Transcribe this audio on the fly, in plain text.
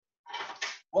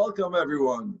Welcome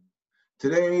everyone.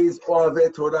 Today's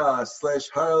Oave Torah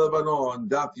 / Har Lebanon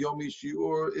Daf Yomi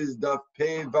Shiur is Daf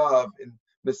Pei Vav in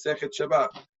Masechet Shabbat.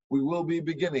 We will be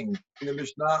beginning in the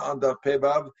Mishnah on Daf Pei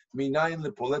Vav Minayin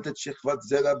lepoletet shechvat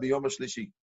zera biyom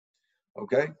hashlishi.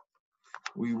 Okay,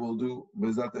 we will do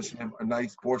B'ezrat Hashem a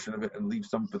nice portion of it and leave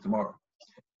some for tomorrow.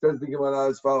 Says the Gemara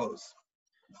as follows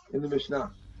in the Mishnah.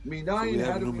 So we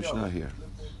have a new Mishnah here.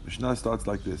 Mishnah starts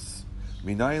like this.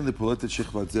 Minayin lepoletet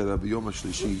shechvat zera biyom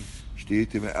hashlishi shtiyeh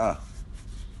time'ah.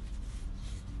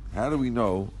 How do we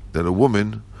know that a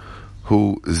woman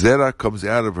who zera comes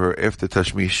out of her after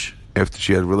tashmish, after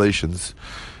she had relations,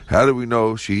 how do we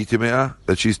know shehi time'ah,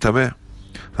 that she's tameh?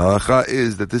 Halacha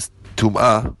is that this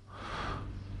tum'ah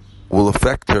will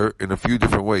affect her in a few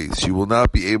different ways. She will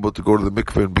not be able to go to the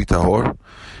mikveh and be tahor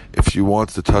if she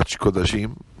wants to touch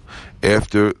kodashim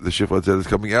after the shechvat zera is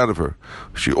coming out of her.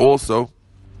 She also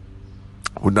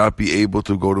would not be able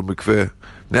to go to mikveh.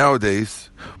 Nowadays,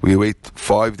 we wait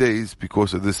 5 days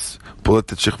because of this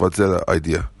poletet shechvat zera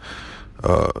idea.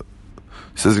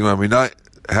 Says how do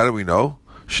we know?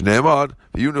 Shneimad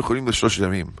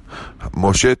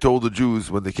Moshe told the Jews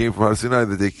when they came from Har Sinai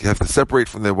that they have to separate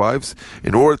from their wives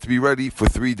in order to be ready for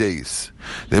 3 days.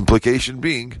 The implication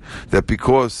being that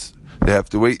because they have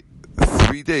to wait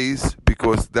 3 days,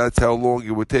 because that's how long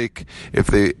it would take if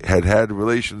they had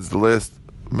relations the last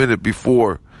minute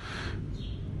before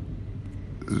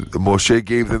Moshe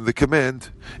gave them the command,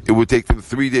 it would take them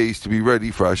 3 days to be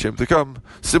ready for Hashem to come.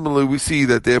 Similarly, we see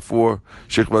that therefore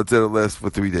shechvat zera lasts for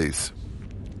 3 days.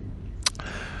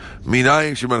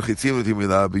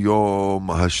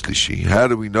 How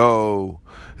do we know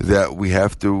that we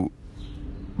have to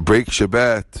break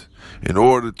Shabbat in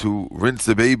order to rinse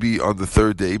the baby on the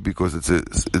 3rd day because it's a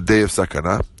day of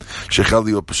sakana?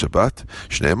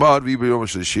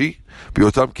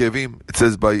 It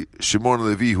says by Shimon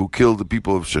Levi, who killed the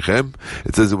people of Shechem,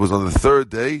 it says it was on the 3rd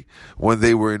day when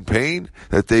they were in pain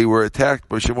that they were attacked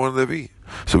by Shimon Levi.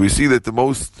 So we see that the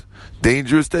most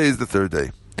dangerous day is the 3rd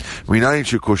day.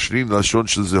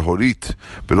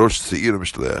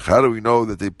 How do we know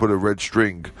that they put a red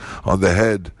string on the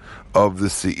head of the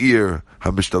seir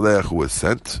hamishtalech who was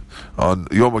sent? On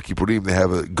Yom Kippurim they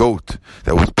have a goat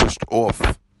that was pushed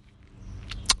off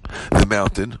the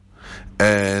mountain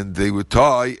and they would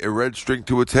tie a red string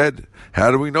to its head.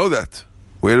 How do we know that?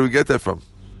 Where do we get that from?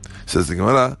 Says the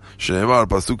Gemara, Shneimar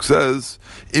Pasuk says,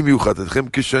 Im yuchatetchem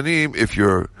kishanim, if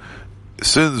your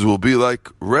sins will be like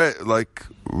red,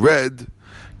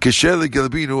 Keshele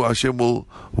Gelbinu, Hashem will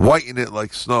whiten it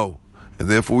like snow. And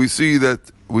therefore we see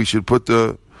that we should put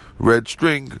the red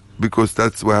string because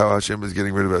that's how Hashem is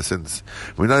getting rid of our sins.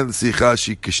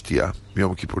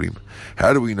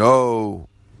 How do we know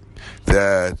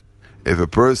that if a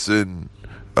person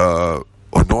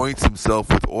anoints himself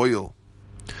with oil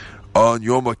on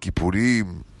Yom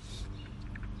Kippurim,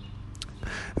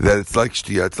 that it's like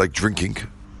shtiyah, it's like drinking?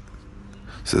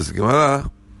 Says the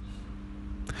Gemara,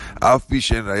 it's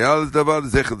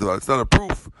not a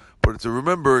proof, but it's a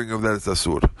remembering of that it's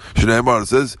asur. Shneimar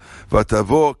says,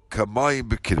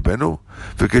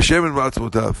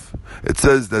 it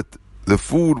says that the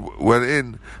food went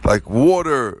in like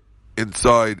water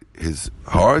inside his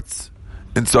hearts,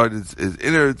 inside his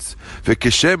innards,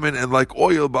 and like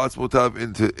oil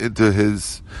into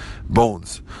his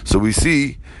bones. So we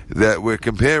see that we're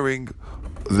comparing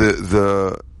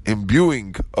the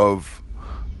imbuing of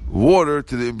water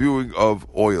to the imbuing of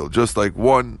oil. Just like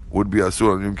one would be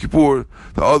asur on Yom Kippur,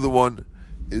 the other one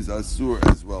is asur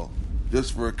as well.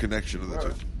 Just for a connection of the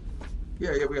two.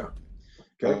 Yeah, we are.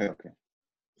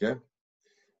 Okay.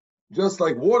 Just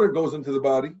like water goes into the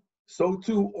body, so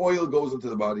too oil goes into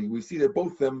the body. We see that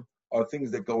both of them are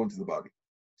things that go into the body.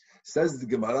 Says the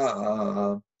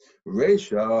Gemara,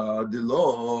 Reisha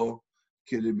dilo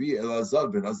kiribi Elazar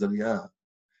ben Azariah.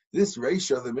 This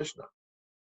Reisha of the Mishnah,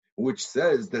 which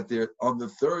says that on the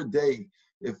 3rd day,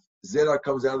 if Zera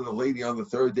comes out of the lady on the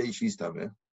 3rd day, she's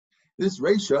tameh. This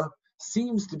Reisha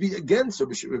seems to be against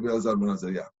Rabbi Elazar ben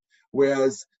Azariah,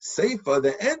 whereas Seifa,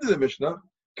 the end of the Mishnah,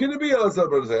 can be Elazar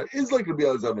ben Azariah, is like Rabbi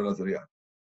Elazar ben Azariah.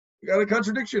 You got a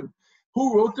contradiction.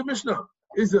 Who wrote the Mishnah?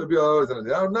 Is it Rabbi Elazar ben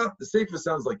Azariah or not? The Seifa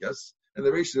sounds like yes, and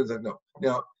the Reisha says like no.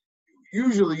 Now,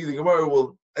 usually the Gemara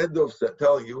will end off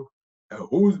telling you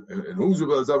who's Rabbi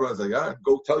Elazar ben Azariah.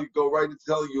 Go right into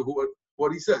telling you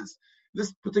what he says.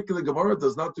 This particular Gemara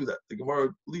does not do that. The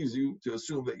Gemara leaves you to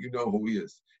assume that you know who he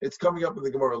is. It's coming up in the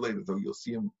Gemara later, though you'll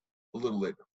see him a little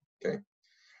later. Okay.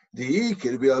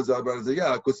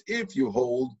 Because if you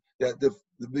hold that the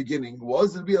beginning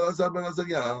was Rabbi Elazar ben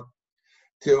Azariah,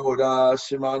 Teoda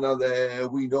Shimana there.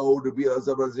 We know Rabbi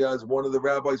Elazar ben Azariah is one of the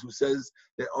rabbis who says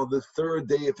that on the third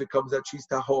day, if it comes out, she's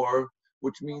tahor,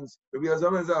 which means Rabbi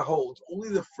Elazar ben Azariah holds only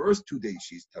the first 2 days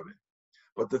she's tameh,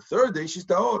 but the third day she's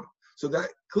tahor. So that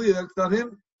clear that's not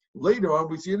him. Later on,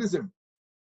 we see it is him.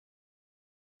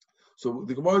 So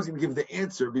the Gemara is going to give the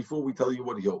answer before we tell you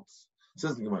what he holds.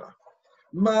 Says the Gemara,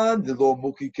 Man de lo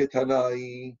muki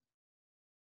ketanai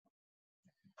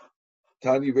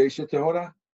tani reisha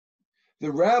tehora.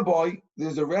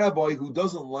 There's a rabbi who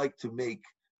doesn't like to make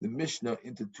the Mishnah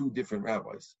into 2 different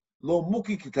rabbis. Lo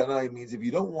muki ketanai means if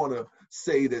you don't want to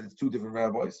say that it's 2 different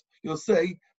rabbis, you'll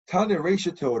say tani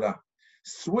reisha tehora.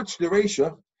 Switch the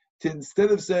reisha to, instead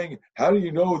of saying, how do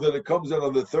you know that it comes out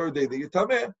on the third day that you're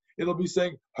tameh, it'll be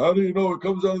saying, how do you know it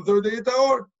comes out on the third day you're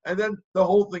tahor? And then the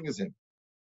whole thing is him.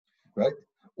 Right?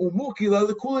 Umuki la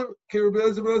lekulim ke Rabbi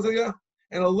Elazar ben Azariah.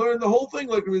 And I'll learn the whole thing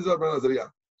like Rabbi Elazar ben Azariah.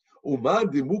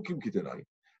 Uman de mukim kitanai.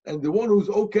 And the one who's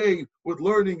okay with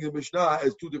learning the Mishnah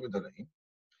as 2 different Tanaim.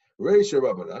 Reisha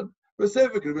Rabbanan.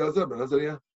 V'sevik Rabbi Elazar ben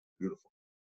Azariah. Beautiful.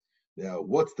 Now,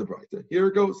 what's the Braita? Here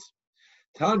it goes.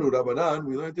 Tanu Rabbanan,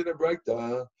 we learned in the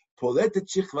Braita, Poletet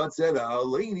Shechvat Zera, a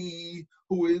lady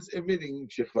who is emitting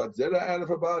Shechvat Zera out of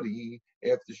her body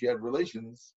after she had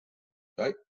relations.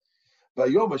 Right?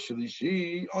 Vayom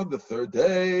HaShlishi, on the third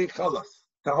day, Chalas,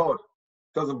 Tahor.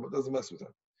 Doesn't mess with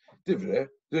her. Divrei,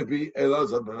 Rabbi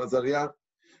Elazar ben Azariah.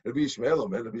 Rabbi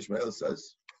Ishmael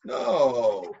says,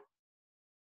 no.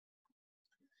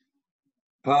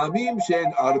 Pa'amim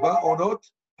shen arba onot,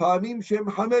 pa'amim shen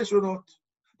hamesh onot,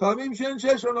 pa'amim shen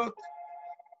shesh onot.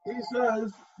 He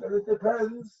says that it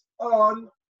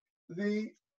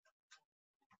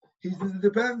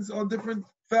depends on different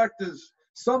factors.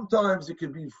 Sometimes it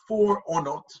can be 4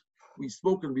 onot. We've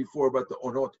spoken before about the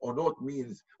onot. Onot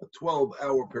means a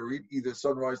 12-hour period, either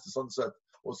sunrise to sunset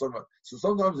or sunrise. So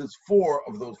sometimes it's 4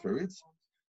 of those periods,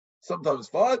 sometimes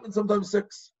 5, and sometimes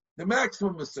 6. The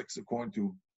maximum is 6, according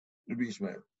to Rabbi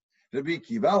Ishmael. Rabbi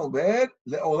Kiva Omer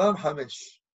le'olam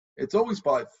hamesh. It's always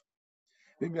 5.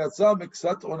 And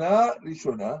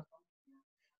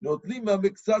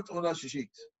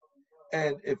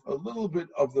if a little bit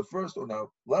of the first ona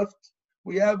left,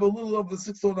 we have a little of the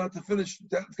 6th ona to finish.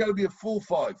 It's got to be a full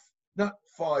 5, not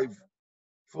 5,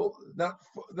 full, not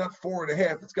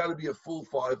 4.5. It's got to be a full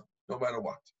 5, no matter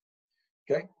what.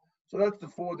 Okay, so that's the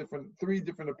 3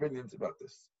 different opinions about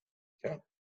this. Okay.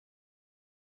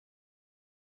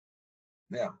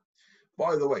 Now,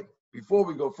 by the way, before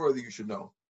we go further, you should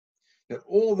know that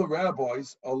all the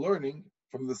rabbis are learning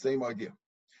from the same idea.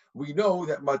 We know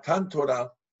that Matan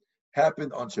Torah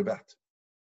happened on Shabbat.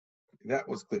 That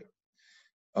was clear.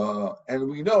 And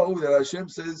we know that Hashem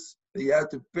says that you have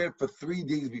to prepare for 3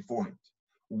 days beforehand.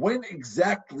 When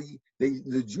exactly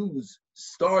the Jews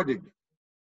started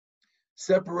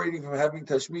separating from having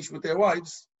tashmish with their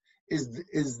wives is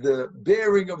the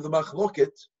bearing of the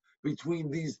machloket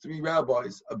between these 3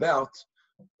 rabbis about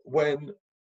when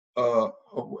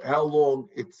how long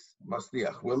it's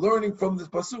masliach. We're learning from this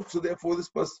pasuk, so therefore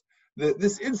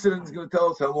this incident is going to tell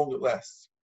us how long it lasts.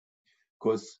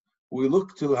 Because we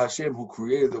look to Hashem who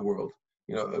created the world.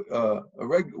 You know,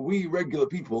 we regular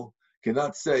people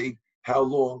cannot say how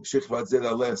long Shechvat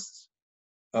Zera lasts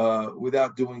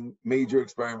without doing major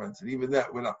experiments, and even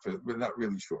that we're not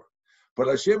really sure. But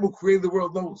Hashem who created the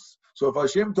world knows. So if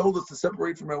Hashem told us to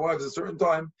separate from our wives at a certain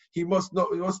time, He must know.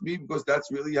 It must be because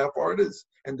that's really how far it is.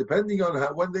 And depending on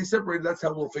when they separated, that's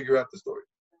how we'll figure out the story.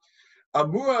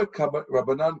 Amura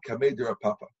Rabbanan Kamei de Rav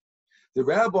Papa. The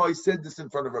rabbi said this in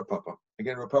front of Rav Papa.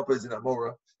 Again, Rav Papa is in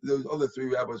Amora. Those other 3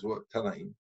 rabbis were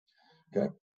Tanaim. Okay.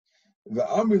 The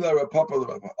Amrila Rav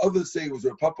Papa. Others say it was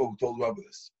Rav Papa who told Rabbi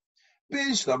this.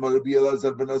 Bishlama Rabbi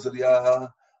Elazar ben Azariah.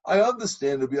 I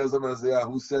understand Rabbi Elazar ben Azariah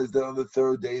who says that on the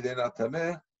third day they're not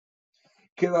tameh.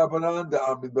 Kerabanan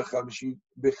da'amid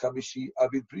b'chamishi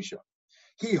avid prisha.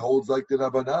 He holds like the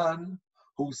Rabbanan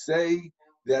who say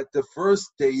that the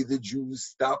first day the Jews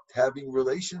stopped having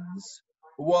relations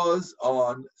was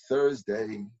on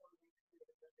Thursday.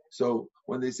 So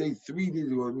when they say 3 days,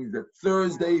 it means that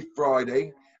Thursday,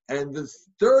 Friday, and the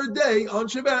third day on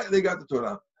Shabbat they got the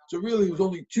Torah. So really it was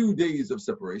only 2 days of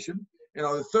separation. And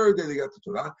on the third day they got the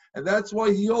Torah. And that's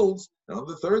why he holds that on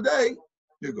the third day,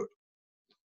 you're good.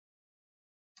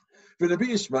 For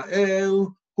Rabbi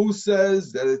Ishmael, who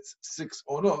says that it's 6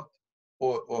 onot,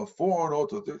 or 4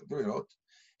 onot, or 3 onot,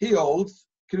 he holds,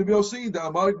 he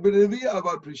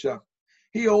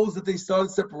holds that they started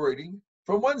separating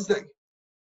from Wednesday.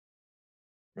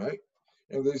 Right?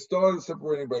 And they started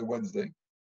separating by Wednesday.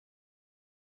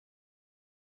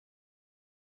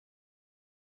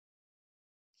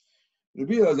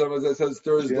 Rabbi Elazar says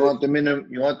Thursday. You want the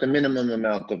minimum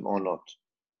amount of onot.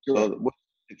 So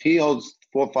if he holds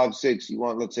 4, 5, 6, you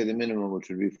want, let's say, the minimum, which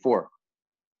would be 4.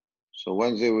 So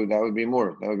Wednesday that would be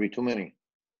more. That would be too many.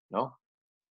 No?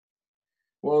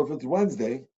 Well, if it's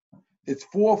Wednesday, it's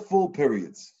 4 full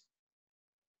periods.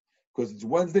 Because it's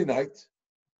Wednesday night.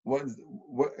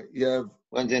 You have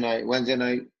Wednesday night,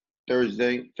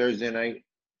 Thursday night,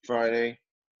 Friday.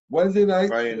 Wednesday night,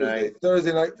 Friday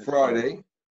Thursday night, Friday.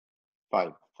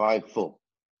 5 full.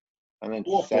 And then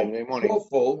 4 Saturday morning. 4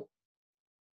 full.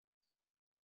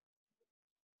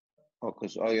 Oh,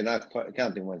 because you're not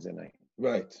counting Wednesday night.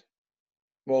 Right.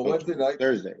 Well, So Wednesday night.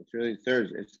 Thursday. It's really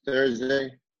Thursday. It's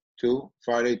Thursday, 2,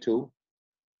 Friday, 2.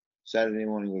 Saturday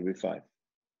morning would be 5.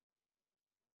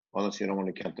 Unless you don't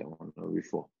want to count that one. It would be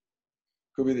 4.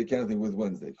 Could be the counting with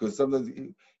Wednesday. Because sometimes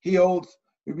he holds,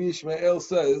 Rabbi Ishmael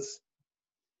says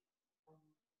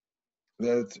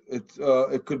that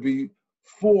it could be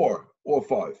 4 or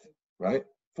 5, right?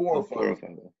 4 or 5. 4 or 5.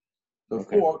 So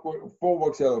Okay. 4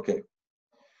 works out okay.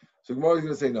 So Gemara is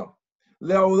going to say no.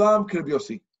 Le'olam Rabbi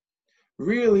Yossi.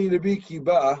 Really, Rabbi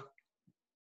Kiva.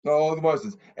 No, the Gemara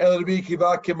says El Rabbi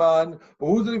Kiva Kiman. But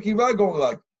who's Rabbi Kiva going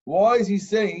like? Why is he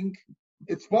saying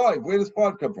it's 5? Where does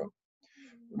 5 come from?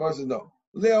 The Gemara says no.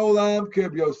 Le'olam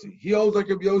Rabbi Yossi. He holds like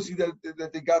Rabbi Yossi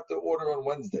that they got the order on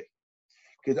Wednesday.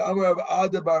 Because Amar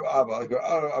Ada Bar Abba, like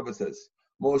Abba says,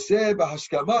 Moshe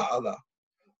b'hashkama Allah,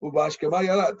 u'b'hashkama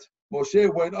yarad.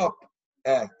 Moshe went up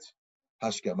at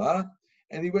Hashkama,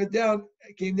 and he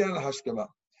came down at Hashkama.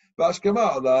 B'hashkama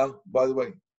Allah, by the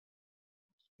way,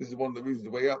 this is one of the reasons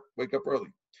to wake up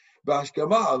early.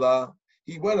 B'hashkama Allah,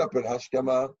 he went up at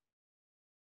Hashkama.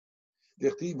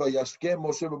 Dechtiv vayashkem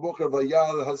Moshe b'boker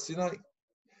vayal hasinai.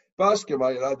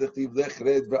 B'hashkama yarad dechtiv lech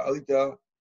red v'alita.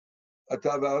 It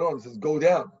says go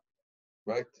down,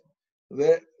 right?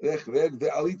 So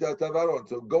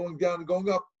going down and going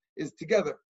up is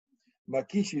together. So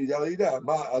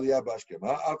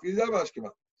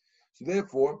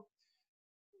therefore,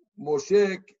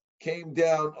 Moshe came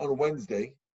down on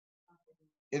Wednesday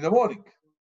in the morning.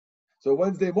 So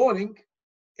Wednesday morning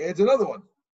adds another one.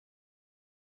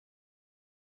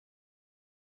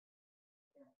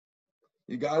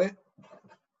 You got it?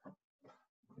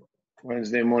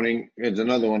 Wednesday morning, it's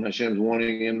another one. Hashem's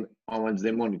warning him on Wednesday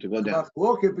morning to go down.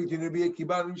 Between Rabbi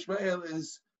Akiva and Ishmael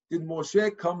is, did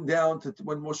Moshe come down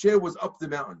when Moshe was up the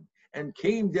mountain and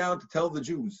came down to tell the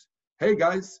Jews, hey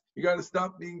guys, you got to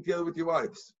stop being together with your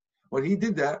wives. When he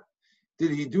did that,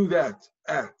 did he do that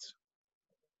at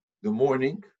the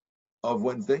morning of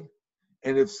Wednesday?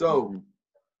 And if so,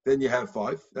 then you have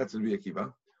 5. That's Rabbi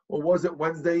Akiva. Or was it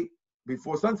Wednesday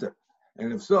before sunset?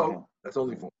 And if so, that's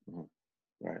only 4.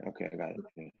 Right, okay, I got it.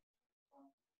 Okay.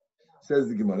 Says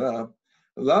the Gemara,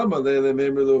 why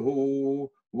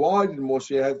did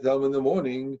Moshe have to tell them in the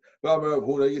morning? Why would we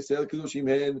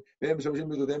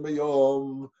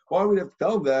have to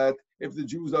tell them that if the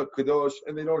Jews are kadosh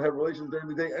and they don't have relations during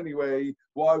the day anyway?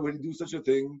 Why would he do such a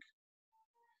thing?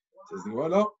 Says the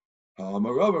Gemara,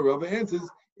 Rava answers,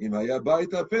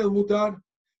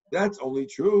 that's only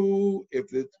true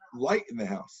if it's light in the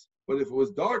house. But if it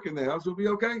was dark in the house, it would be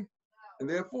okay. And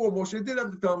therefore, Moshe did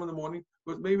have to tell him in the morning,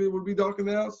 because maybe it would be dark in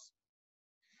the house.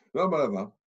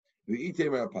 Tamid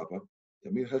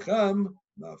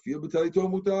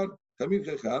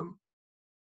Chacham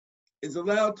is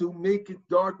allowed to make it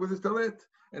dark with his talit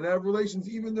and have relations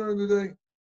even during the day.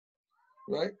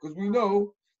 Right? Because we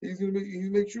know he's going to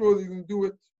make sure that he's going to do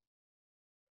it.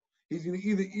 He's going to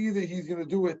either he's going to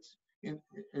do it in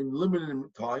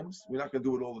limited times. We're not going to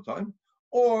do it all the time.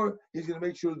 Or he's going to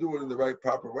make sure to do it in the right,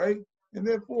 proper way. And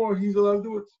therefore, he's allowed to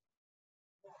do it.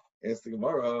 Ask the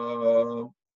Gemara.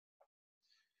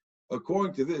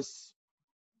 According to this,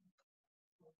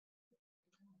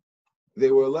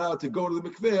 they were allowed to go to the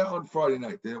mikveh on Friday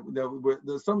night.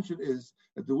 The assumption is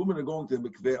that the women are going to the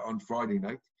mikveh on Friday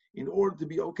night in order to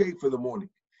be okay for the morning.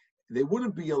 They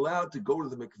wouldn't be allowed to go to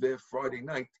the mikveh Friday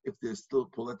night if there's still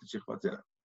polet shechvat zera.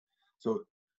 So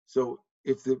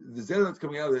if the zera that's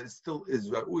coming out of it still is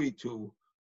ra'ui to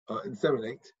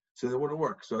inseminate, so that wouldn't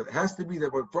work. So it has to be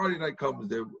that when Friday night comes,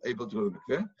 they're able to go to the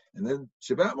mikveh, and then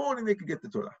Shabbat morning they could get the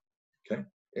Torah. Okay?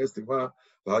 Ask the Gemara,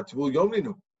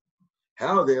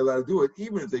 how are they allowed to do it?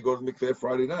 Even if they go to the mikveh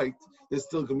Friday night, there's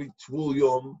still going to be Tvul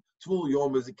Yom. Tvul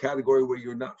Yom is a category where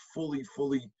you're not fully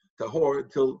tahor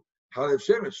until Halev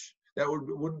Shemesh. That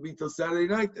wouldn't be till Saturday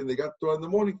night, and they got Torah in the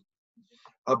morning.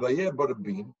 Abaye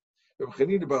Barabim, Reb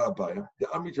Chanina bar Abaye, the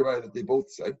Amit that they both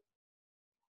say.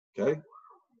 Okay?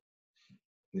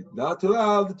 Not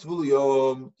Torah, the Tvul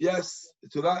Yom. Yes,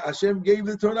 Torah, Hashem gave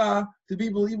the Torah to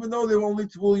people, even though they were only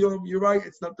Tvul Yom. You're right,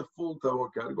 it's not the full Torah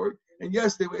category. And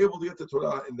yes, they were able to get the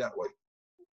Torah in that way.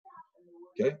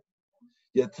 Okay?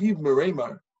 Yativ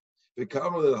Meremar, the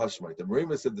Kamal al Hashmite. The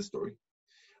Meremar said the story.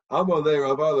 Amar le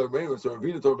Raval Meremar, so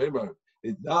Ravina told Meremar,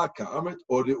 it's not Kamet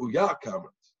or the Uya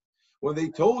Kamet. When they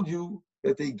told you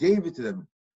that they gave it to them,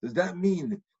 does that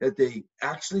mean that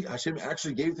Hashem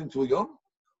actually gave it to them Tvul Yom?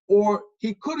 Or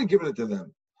he could have given it to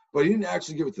them, but he didn't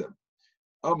actually give it to them.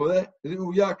 I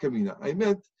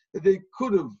meant that they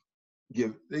could have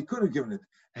given it.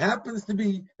 Happens to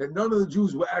be that none of the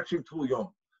Jews were actually Tvul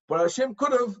Yom, but Hashem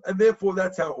could have, and therefore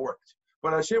that's how it worked.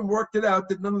 But Hashem worked it out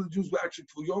that none of the Jews were actually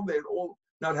Tvul Yom. They had all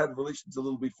not had relations a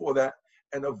little before that,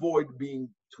 and avoid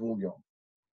being Tvul Yom.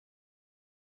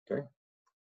 Okay.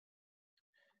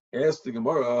 Ask the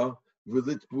Gemara,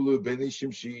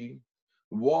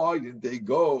 why did they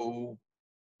go?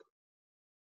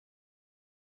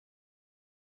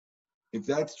 If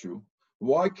that's true,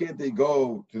 why can't they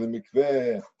go to the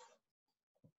mikveh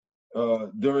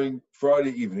during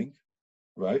Friday evening,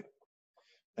 right?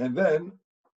 And then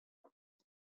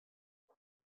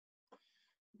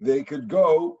they could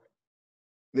have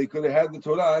had the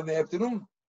Torah in the afternoon.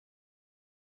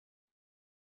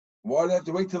 Why do they have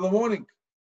to wait till the morning?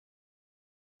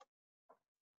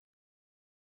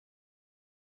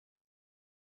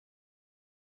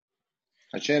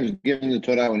 Hashem is giving the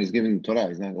Torah when He's giving the Torah.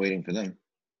 He's not waiting for them.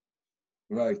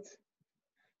 Right.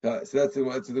 So that's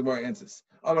the Gemara answers.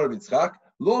 Amar Yitzchak,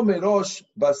 lo merosh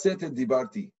basetet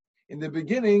dibarti. In the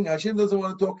beginning, Hashem doesn't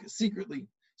want to talk secretly.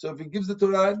 So if He gives the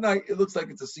Torah at night, it looks like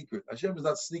it's a secret. Hashem is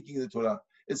not sneaking the Torah.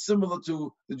 It's similar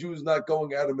to the Jews not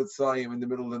going out of Mitzrayim in the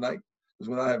middle of the night because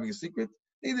we're not having a secret.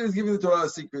 Neither is giving the Torah a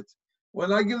secret.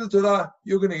 When I give the Torah,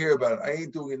 you're going to hear about it. I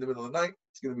ain't doing it in the middle of the night.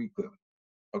 It's going to be clear.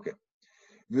 Okay.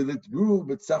 Why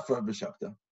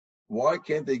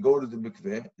can't they go to the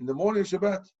mikveh in the morning of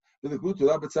Shabbat?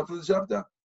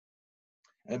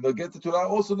 And they'll get the Torah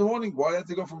also in the morning. Why have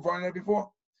they go from Friday night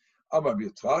before?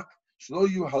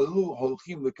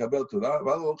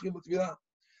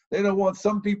 They don't want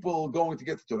some people going to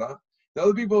get the Torah. The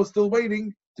other people are still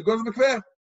waiting to go to the mikveh.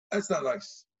 That's not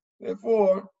nice.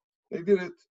 Therefore, they did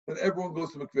it, and everyone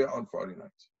goes to mikveh on Friday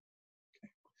night.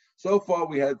 Okay. So far,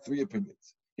 we had three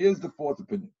opinions. Here's the fourth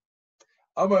opinion.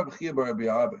 Amar B'chia bar Rabbi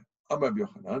Abba, Amar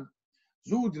B'Yochanan,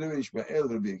 Zu Rabbi Yishmael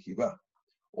Rabbi Akiva.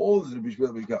 All is Rabbi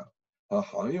Yishmael Rabbi Akiva.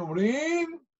 Ha'chayim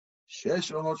omrim,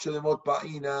 shesh onot shelemot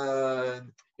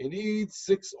ba'inan. He needs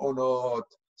 6 onot,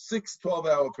 6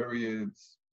 12-hour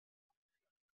periods.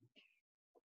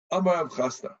 Amar Rav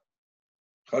Chasta.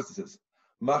 Chasta says,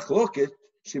 Machloket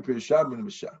shepirsha min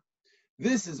Misha.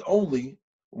 This is only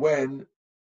when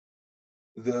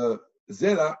the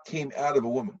Zera came out of a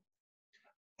woman.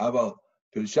 But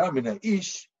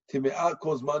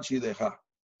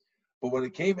when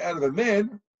it came out of a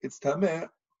man, it's tameh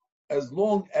as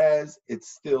long as it's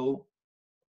still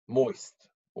moist.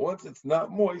 Once it's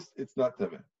not moist, it's not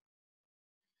tameh.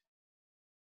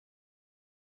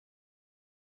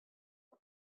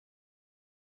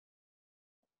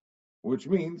 Which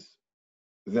means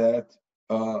that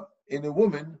in a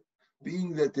woman,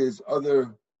 being that there's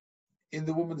other in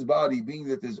the woman's body, being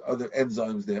that there's other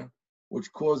enzymes there,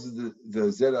 which causes the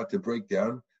zera to break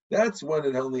down, that's when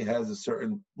it only has a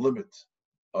certain limit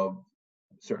of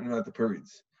a certain amount of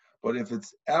periods. But if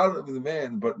it's out of the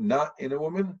man, but not in a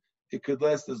woman, it could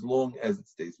last as long as it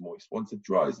stays moist. Once it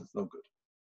dries, it's no good.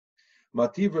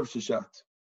 Mativ Rav Sheshat.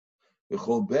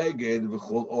 V'chol beged,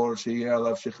 v'chol or she'yeh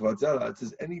alav shechvat zera. It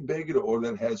says any beged or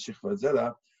that has shechvat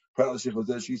zera, prat shechvat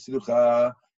zera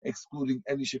she'isilucha, excluding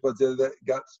any shechvat zera that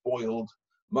got spoiled.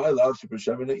 My love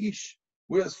she'prasham in ish.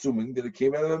 We're assuming that it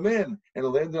came out of a man and it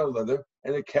landed on leather,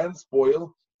 and it can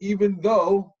spoil even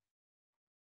though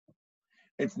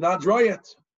it's not dry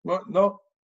yet. No.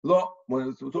 When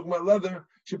we're talking about leather,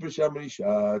 she'prasham in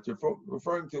isha, it's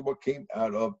referring to what came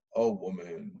out of a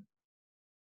woman.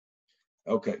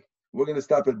 Okay. We're going to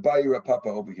stop at Bayi Rapapa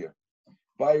over here.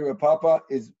 Bayi Rapapa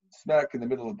is smack in the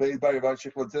middle of Bayi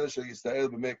Shechvat Zera Shel Yisrael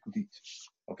B'mei Kutit.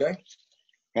 Okay?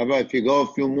 Rabbi, if you go a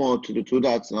few more to the 2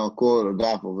 dots, and I'll call it a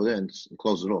dot over there and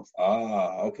close it off.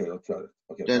 Okay, let's try it.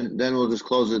 Okay. Then we'll just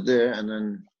close it there, and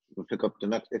then we'll pick up the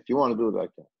next. If you want to do it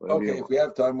like that. Okay, if we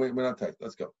have time, we're not tight.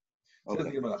 Let's go.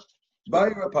 Okay.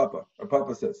 Bayi Rapapa.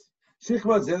 Rapapa says,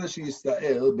 Shechvat Zera Shel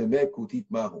Yisrael B'mei Kutit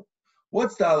Mahu.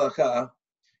 What's the halacha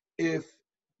if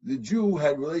the Jew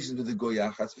had relations with the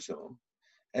Goyah, Chas v'Shalom,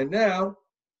 and now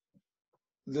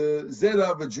the Zera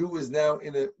of a Jew is now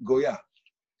in a Goyah?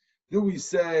 Do we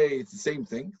say it's the same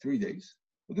thing, 3 days?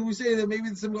 Or do we say that maybe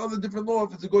it's some other different law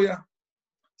if it's a Goyah?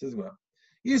 Says Gemara,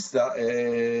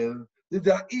 Yisrael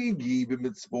Da'igi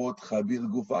b'mitzvot chavil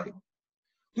gufayim.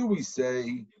 Do we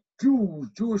say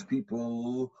Jewish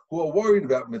people who are worried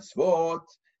about mitzvot,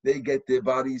 they get their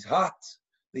bodies hot.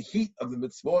 The heat of the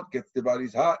mitzvot gets their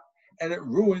bodies hot, and it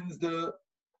ruins the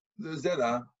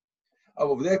zera. The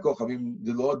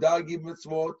law dagi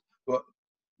mitzvot, but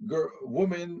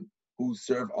women who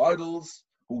serve idols,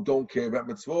 who don't care about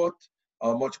mitzvot,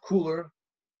 are much cooler,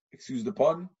 excuse the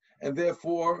pun, and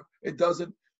therefore it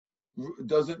doesn't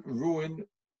ruin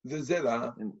the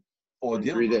zera or in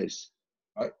 3 days.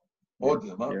 Right? Or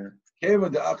Dilma.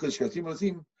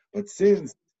 But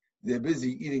since they're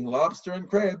busy eating lobster and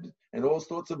crabs and all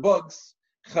sorts of bugs,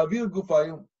 chavil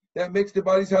gufayim, that makes their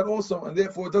bodies hot also, and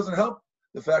therefore it doesn't help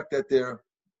the fact that they're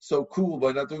so cool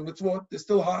by not doing mitzvot. They're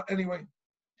still hot anyway.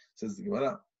 Says the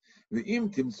Gemara.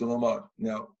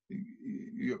 Now,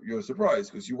 you're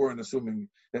surprised because you weren't assuming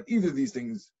that either of these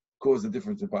things cause a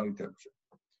difference in body temperature.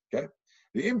 Okay?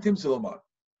 The imtim sulamar.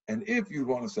 And if you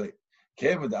want to say, if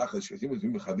you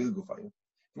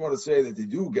want to say that they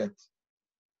do get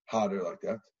hotter like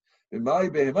that,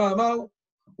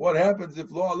 what happens if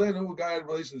lo alenu, a guy had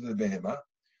relations with a behema?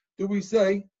 Do we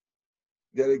say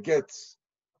that it gets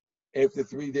after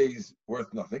 3 days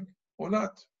worth nothing or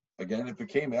not? Again, if it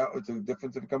came out, it's a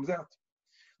difference if it comes out.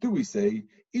 Do we say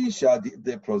isha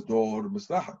de prosdor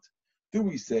maslahat? Do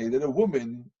we say that a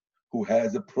woman who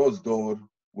has a prosdor,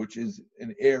 which is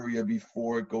an area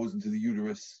before it goes into the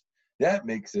uterus, that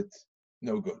makes it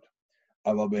no good?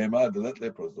 But a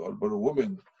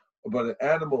woman, but an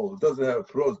animal doesn't have a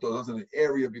prosdor, doesn't have an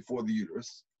area before the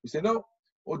uterus. We say no.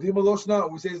 Or dimaloshna,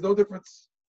 we say there's no difference.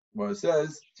 Where it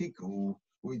says tiku,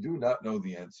 we do not know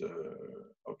the answer.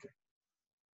 Okay.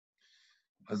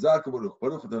 Hazak Baruch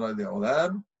Baruch Adonai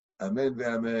Le'olam. Amen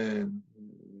ve'amen.